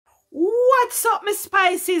What's up, my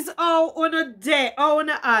spices? How on a day? How on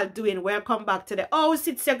all doing? Welcome back to the house.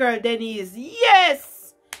 It's your girl Denise.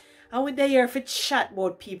 Yes! And we're here for chat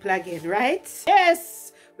about people again, right?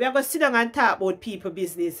 Yes! We are going to sit down and talk about people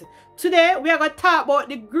business. Today, we are going to talk about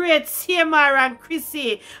the great CMR and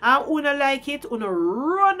Chrissy. And who don't like it, who don't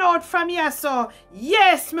run out from here. So,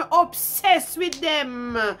 yes, me obsessed with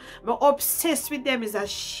them. Me obsessed with them is a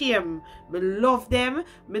shame. Me love them.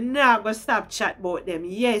 Me not going to stop chat about them.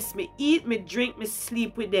 Yes, me eat, me drink, me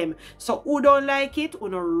sleep with them. So, who don't like it, who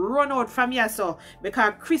don't run out from here. So,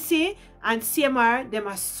 because Chrissy and CMR, them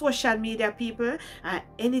are social media people. And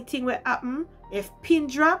anything will happen, if pin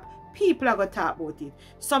drop, people are going to talk about it.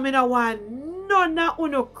 So I don't want none of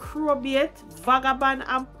uno crowbait, vagabond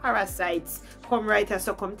and parasites come right here,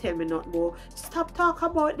 so come tell me nothing more. Stop talk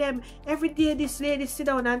about them. Every day this lady sit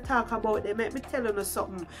down and talk about them. Let me tell you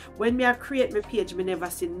something. When me create my page, me never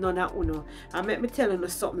see none of uno. And let me tell you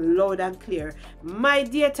something loud and clear. My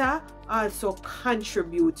data also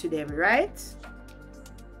contribute to them, right?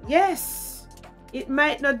 Yes. It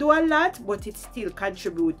might not do a lot, but it still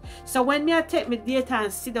contribute. So when me I take my data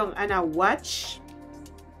and sit down and I watch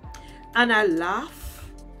and I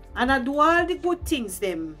laugh and I do all the good things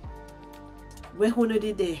them when who know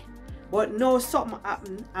the day. But now something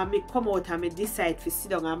happen and me come out and me decide to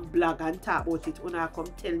sit down and blog and talk about it. When I come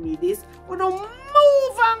tell me this, when I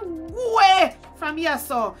move and go away from here.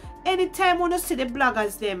 So anytime when I see the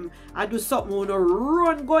bloggers them, I do something when I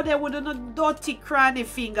run go there with a dirty cranny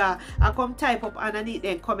finger and come type up underneath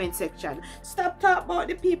the comment section. Stop talk about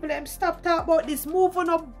the people them, stop talk about this. Move on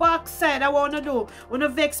the backside. I wanna do. When I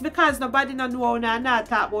vex because nobody know when I not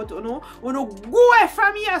talk about when I go away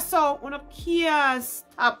from here. So when I can't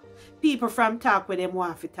stop people from talk when them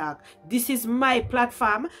want to talk. This is my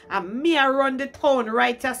platform and me I run the town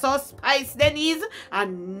right here. So Spice Denise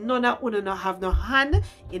and none of you no have no hand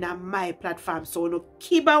in my platform. So no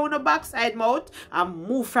keep on the backside mouth and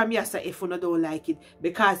move from here so if you don't like it.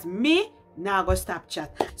 Because me now go stop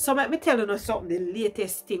chat. So let me tell you something. The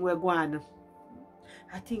latest thing we're going,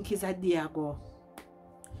 I think is a day ago.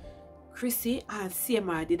 Chrissy and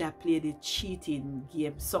CMR did play the cheating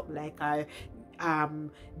game, something like a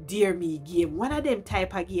Dear Me game, one of them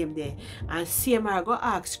type of game there, and CMR go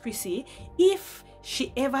ask Chrissy if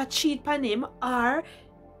she ever cheat on him or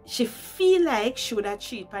she feel like she would have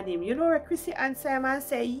cheat on him. You know where Chrissy answer him and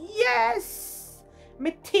say yes,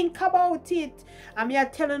 me think about it. And me are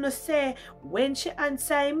telling her say when she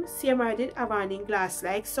answer him, CMR did have an in glass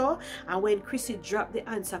like so, and when Chrissy drop the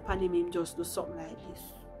answer upon him just do something like this.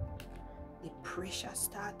 The pressure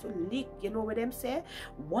start to leak. You know what them say?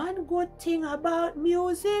 One good thing about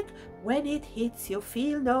music, when it hits you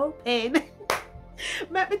feel no pain.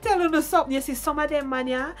 Let me tell you something. You see some of them man,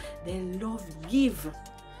 yeah, they love give.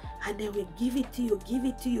 And they will give it to you, give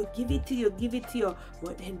it to you, give it to you, give it to you.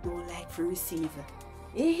 But then don't like to receive.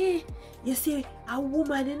 You see, a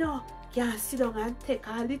woman, you know, can sit down and take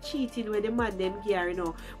all the cheating where the man them gear, you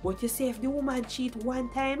know. But you see, if the woman cheat one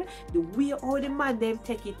time, the way all the man them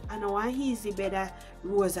take it, and no one easy better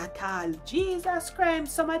rose at all. Jesus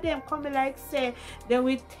Christ, some of them come like say they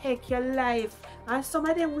will take your life, and some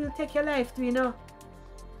of them will take your life too, you know.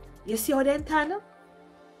 You see how they turn?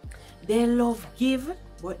 They love give,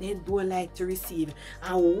 but they don't like to receive.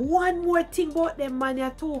 And one more thing about them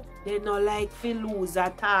man too, they not like to lose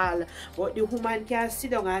at all. But the woman can sit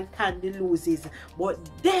down and turn the loses. But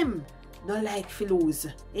them not like to lose.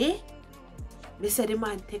 Eh? They say the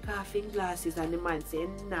man take off his glasses and the man say,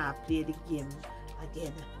 nah, play the game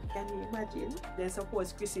again. Can you imagine? They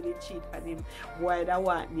suppose Chrissy cheat on him. Why they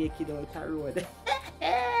want naked out the road?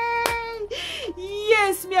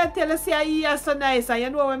 Yes, me I tell you, say you so nice. And you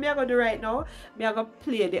know what me I gonna do right now? Me I gonna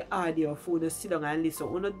play the audio for you to sit down and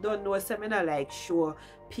listen. You don't know, say me not like show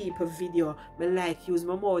people video. Me like use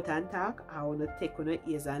my mouth and talk. I wanna take on your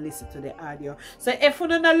ears and listen to the audio. So if you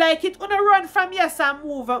don't like it, you run from yes and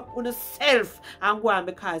move on yourself and go on,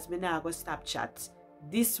 because me now go stop chat.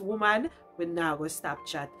 This woman we now go stop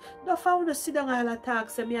chat. No for you sit down and talk,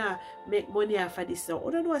 say me make money off of this. So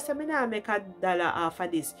you don't know, say me now make $1 off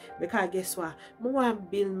of this. Because guess what? I want to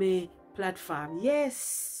build my platform.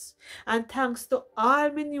 Yes. And thanks to all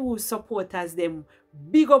my new supporters, them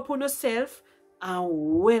big up on yourself and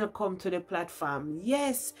welcome to the platform.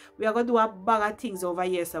 Yes, we are going to do a bag of things over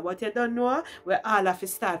here, so but you don't know, we all have to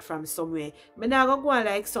start from somewhere. I'm not going to go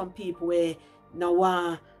like some people where no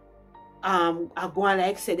one I go and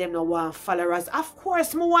like say them no want followers. Of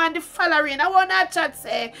course, me want the following. I want to chat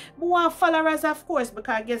say me want followers, of course,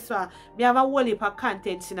 because guess what? Me have a whole heap of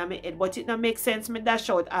contents in my head, but it not make sense me dash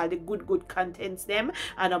out all the good contents them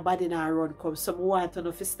and nobody now run come. So me want to know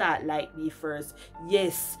if you start like me first.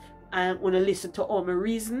 Yes. and wanna listen to all my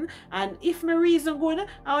reason. And if my reason good,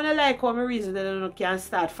 I wanna like all my reason, then I can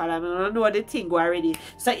start following. I don't know the thing go already.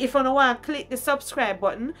 So if you want to click the subscribe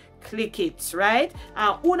button, click it, right?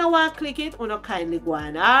 And who don't want to click it, who don't kindly go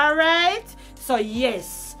on. Alright? So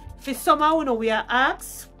yes, for some of you we are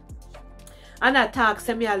asked, and I talk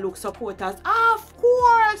say me I look supporters. Of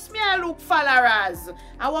course, me I look followers.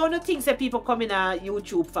 I want to think say people come in on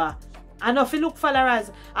YouTube for. And if you look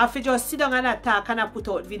followers, if you just sit down and attack and I put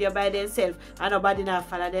out video by themselves and nobody not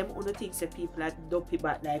follow them, you don't think say people are dopey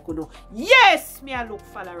back like you know. Yes, me I look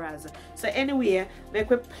followers. So anyway, make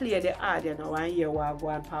we play the audio now and hear what go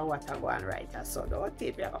on and what I go on right. So don't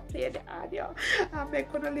think me I gonna play the audio. And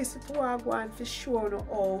make you listen to what I go on for sure no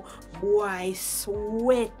how boy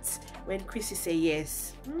sweat when Chrissy say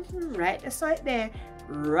yes. Right the side there.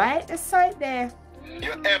 Right the side there.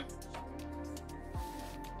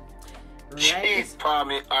 Cheat for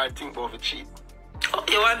me, I think about the cheat. Oh,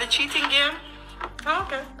 you want the cheating game? Oh,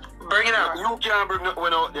 okay. Bring it out. You can't bring that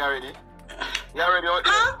one out there already. You already out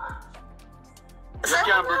there. You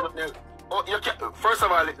can't bring it there. Oh, you can't. First of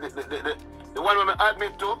all, the one when I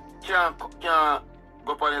admit to can't go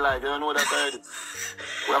up on the live. You don't know that already.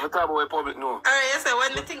 We have a talk about public now. Alright, you say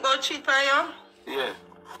when you think about cheat for you? Yeah.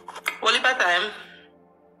 Only by time.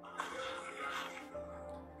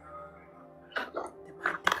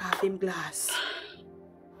 Take off him glass.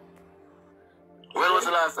 When was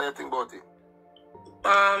the last time you think about it?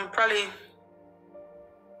 Probably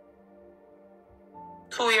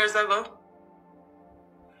 2 years ago.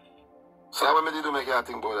 So how many did you make you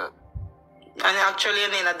think about that? And actually,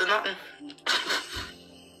 I do nothing.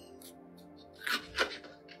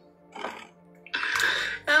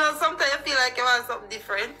 You know, sometimes I feel like you want something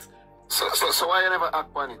different. So why you never act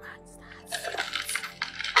on it?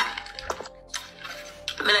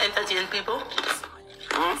 I don't entertain people.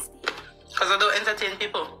 Because I don't entertain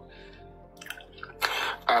people.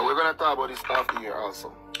 Alright, we're gonna talk about this after here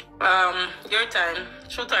also. Your time.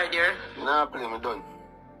 Truth or dare? Nah, play, me done.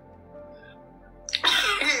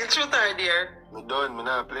 Truth or dare? Me done, me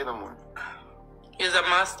not play no more. You're a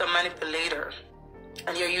master manipulator.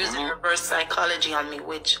 And you're using reverse psychology on me,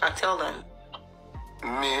 which I tell them.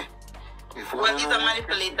 Me? If Well, he's a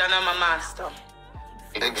manipulator and I'm a master.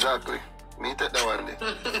 Exactly. Me take that one day.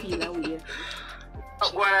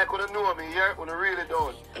 Boy, I couldn't know me here, when I really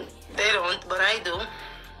don't. They don't, but I do.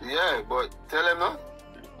 Yeah, but tell him no.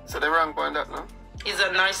 So they wrong on that no? He's a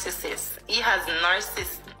narcissist. He has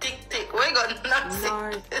narcissistic. Where you got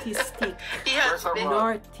narcissistic? He has been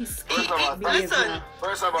narcissistic. Listen.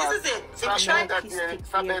 First of all, this is it. Stop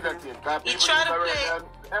entertaining. He tried to play.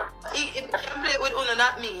 He play with Uno,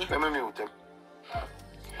 not me. Let me mute him.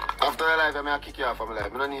 After the live, I'm going to kick you off of my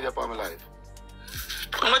life. I don't need you for my life.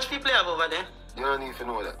 How much people you have over there? You don't need to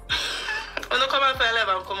know that. When you come out for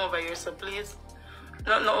 11 and come over here, so please.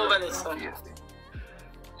 Not over there, son.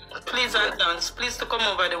 Please, Antons, please to come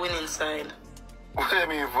over the winning side. What do you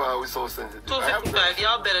mean we're so sensitive? 255,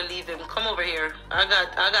 y'all better leave him. Come over here. I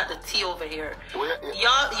got the tea over here.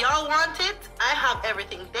 Y'all want it? I have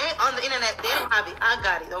everything. They on the internet, they don't have it. I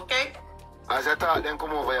got it, okay? As I thought, then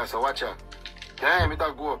come over here, so watch out. Yeah, me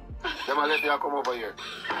talk go up. Then I let you come over here.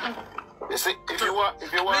 You see, if you want. Me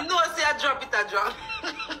know say I drop it, I drop.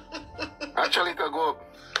 Actually, it can go up.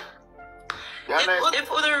 If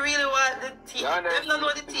you don't really want the tea, them don't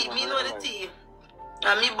know the tea, me know the tea.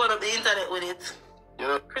 And me burn up the internet with it. You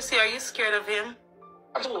know? Chrissy, are you scared of him?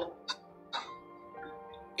 Oh.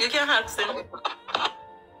 You can ask him.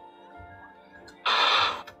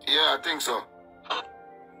 Yeah, I think so.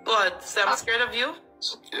 What? So I'm scared of you?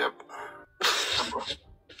 Yep.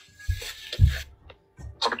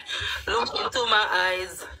 Look into my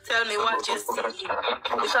eyes. Tell me what you see.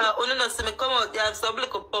 Because when you see me come out, you have some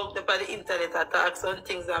little punk up on the internet attack some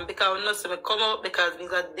things. And because when you see me come out, because we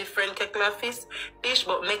got different fish,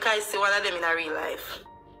 but make I see one of them in a real life.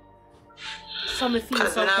 So me feel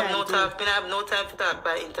because sometimes. I have no time for talk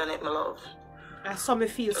by internet, my love. And so me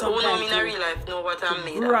feel So sometimes. who know me in a real life know what I'm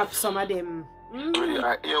made grab of. some of them. You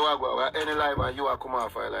are any live and you are come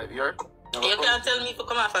off a live, you can't tell me to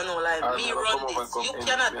come off a no live. Me run this. You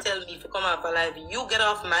cannot tell me to come off a live. You get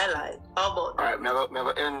off my live. How about that? Alright, I'm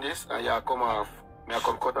going to end this and you come off. I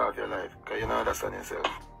come cut off your life. Because you don't understand yourself.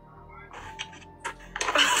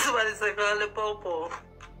 Somebody say call the popo.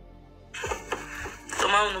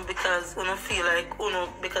 Some because I don't feel like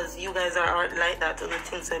because you guys are like that on the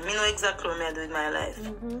things. So me know exactly what I do in my life.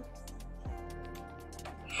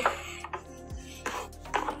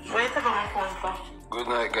 Where you take my phone for? Good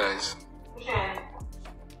night, guys.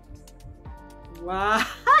 Wow.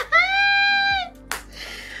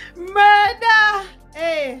 Murder!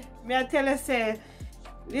 Hey, me I tell you say,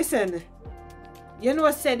 Listen, you know,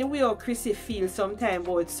 say the way how Chrissy feel sometimes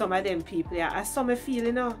about some of them people, yeah. As some I feel,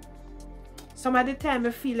 you know. Some of the time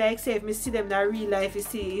I feel like, say, if me see them in real life, you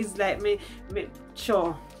see, it's like me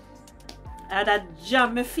sure. And that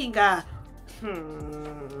jam my finger.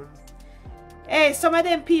 Hey, some of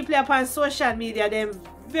them people up on social media, them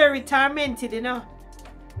very tormented, you know.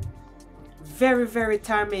 Very, very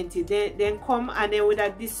tormented. They come and they would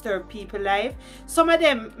have disturbed people's life. Some of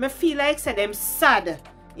them, I feel like, say, them sad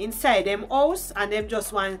inside them house and them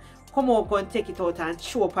just want come up and take it out and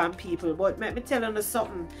show up on people. But let me tell you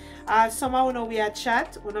something. Some of you we are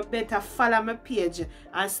chat, you better follow my page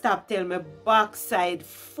and stop telling me backside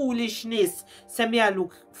foolishness. Say me I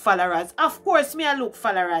look followers. Of course me I look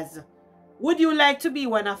followers. Would you like to be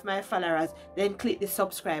one of my followers? Then click the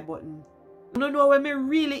subscribe button. You don't know when me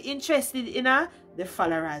really interested in the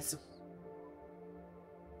followers.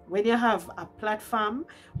 When you have a platform,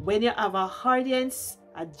 when you have a audience,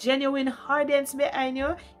 a genuine audience behind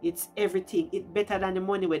you, it's everything. It's better than the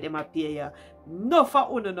money where them pay you. No for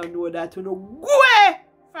you no know that. You know, go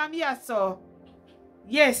from here, so.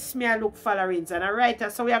 Yes, me I look followings and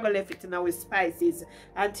alright, so we are gonna leave it now with spices.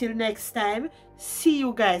 Until next time, see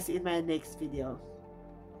you guys in my next video.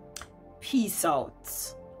 Peace out.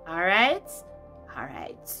 Alright?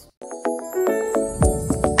 Alright.